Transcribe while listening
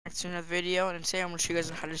to another video, and today I'm going to show you guys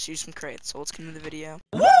how to use some crates. So let's get into the video.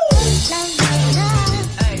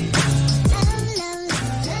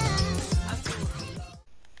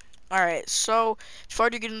 Alright, so before I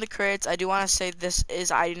do get into the crates, I do want to say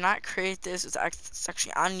I did not create this. It's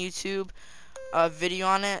actually on YouTube, a video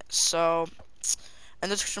on it. So in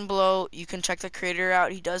the description below, you can check the creator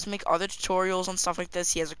out. He does make other tutorials on stuff like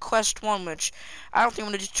this. He has a quest one, which I don't think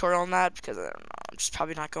I'm going to do a tutorial on that because I don't know, I'm just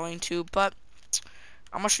probably not going to. But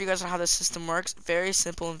I'm going to show you guys how this system works. Very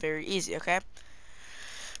simple and very easy, okay?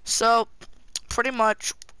 So, pretty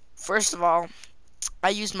much, first of all, I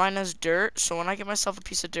use mine as dirt. So when I get myself a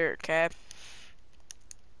piece of dirt, okay,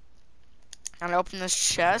 and I open this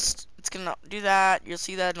chest, it's going to do that. You'll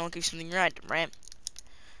see that and it'll give you something random, right?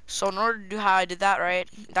 So in order to do how I did that, right,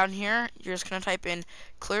 down here, you're just going to type in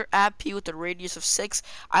clear app P with a radius of 6.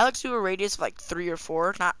 I like to do a radius of like 3 or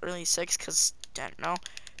 4, not really 6, because, I don't know,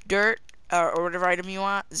 dirt, or whatever item you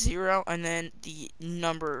want, 0, and then the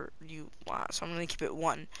number you want. So I'm going to keep it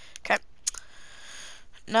 1, okay?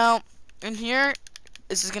 Now, in here,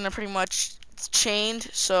 this is going to pretty much chained,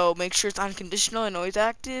 so make sure it's unconditional and always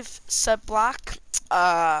active. Set block,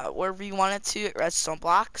 wherever you want it to, redstone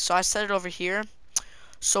block. So I set it over here.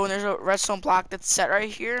 So when there's a redstone block that's set right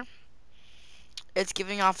here, it's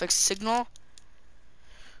giving off a signal.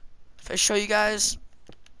 If I show you guys,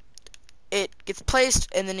 it gets placed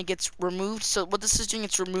and then it gets removed. So what this is doing,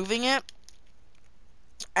 it's removing it,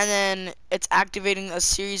 and then it's activating a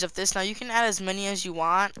series of this. Now you can add as many as you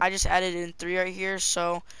want. I just added in 3 right here.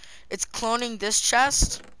 So it's cloning this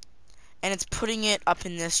chest and it's putting it up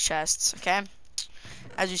in this chest, okay?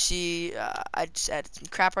 As you see, I just added some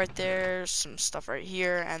crap right there, some stuff right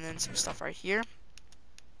here, and then some stuff right here.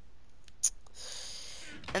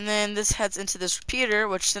 And then this heads into this repeater,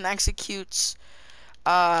 which then executes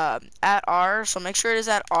at R. So make sure it is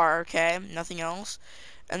at R, okay? Nothing else.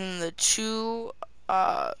 And then the 2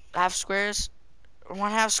 half squares,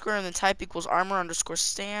 1 half square, and the type equals armor underscore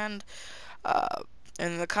stand.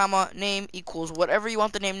 And the comma name equals whatever you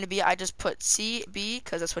want the name to be. I just put CB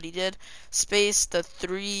because that's what he did. Space the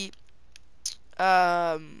 3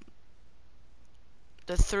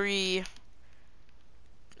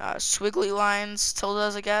 squiggly lines,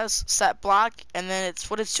 tildes, I guess. Set block, and then it's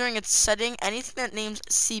what it's doing. It's setting anything that names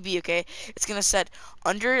CB. Okay, it's gonna set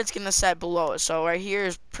under. It's gonna set below it. So right here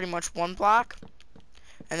is pretty much 1 block,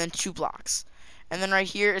 and then 2 blocks, and then right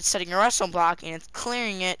here it's setting a redstone block, and it's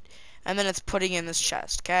clearing it. And then it's putting in this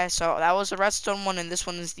chest, okay? So that was the redstone one, and this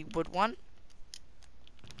one is the wood one.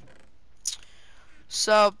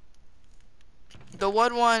 So the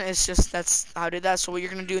wood one is just, that's how I did that. So what you're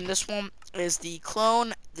going to do in this one is the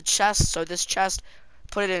clone, the chest, so this chest,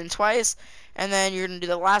 put it in twice. And then you're going to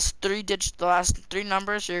do the last 3 digits, the last 3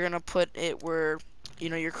 numbers, you're going to put it where, you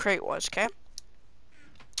know, your crate was, okay?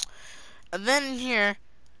 And then in here,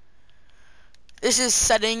 this is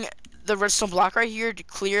setting the redstone block right here to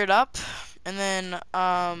clear it up, and then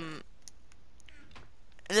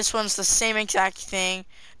this one's the same exact thing.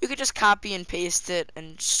 You could just copy and paste it,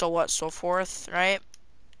 and so forth, right?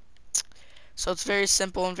 So it's very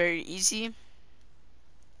simple and very easy. And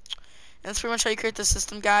that's pretty much how you create the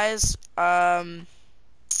system, guys.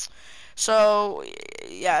 So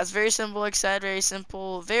yeah, it's very simple, like I said, very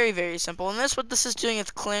simple, very simple. And what this is doing, it's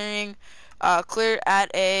clearing. Clear at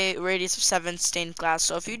a radius of 7 stained glass.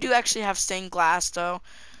 So if you do actually have stained glass though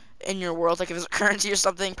in your world, like if it's a currency or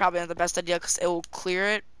something, probably not the best idea because it will clear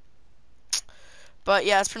it. But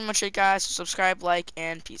yeah, that's pretty much it, guys. So subscribe, like,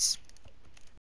 and peace.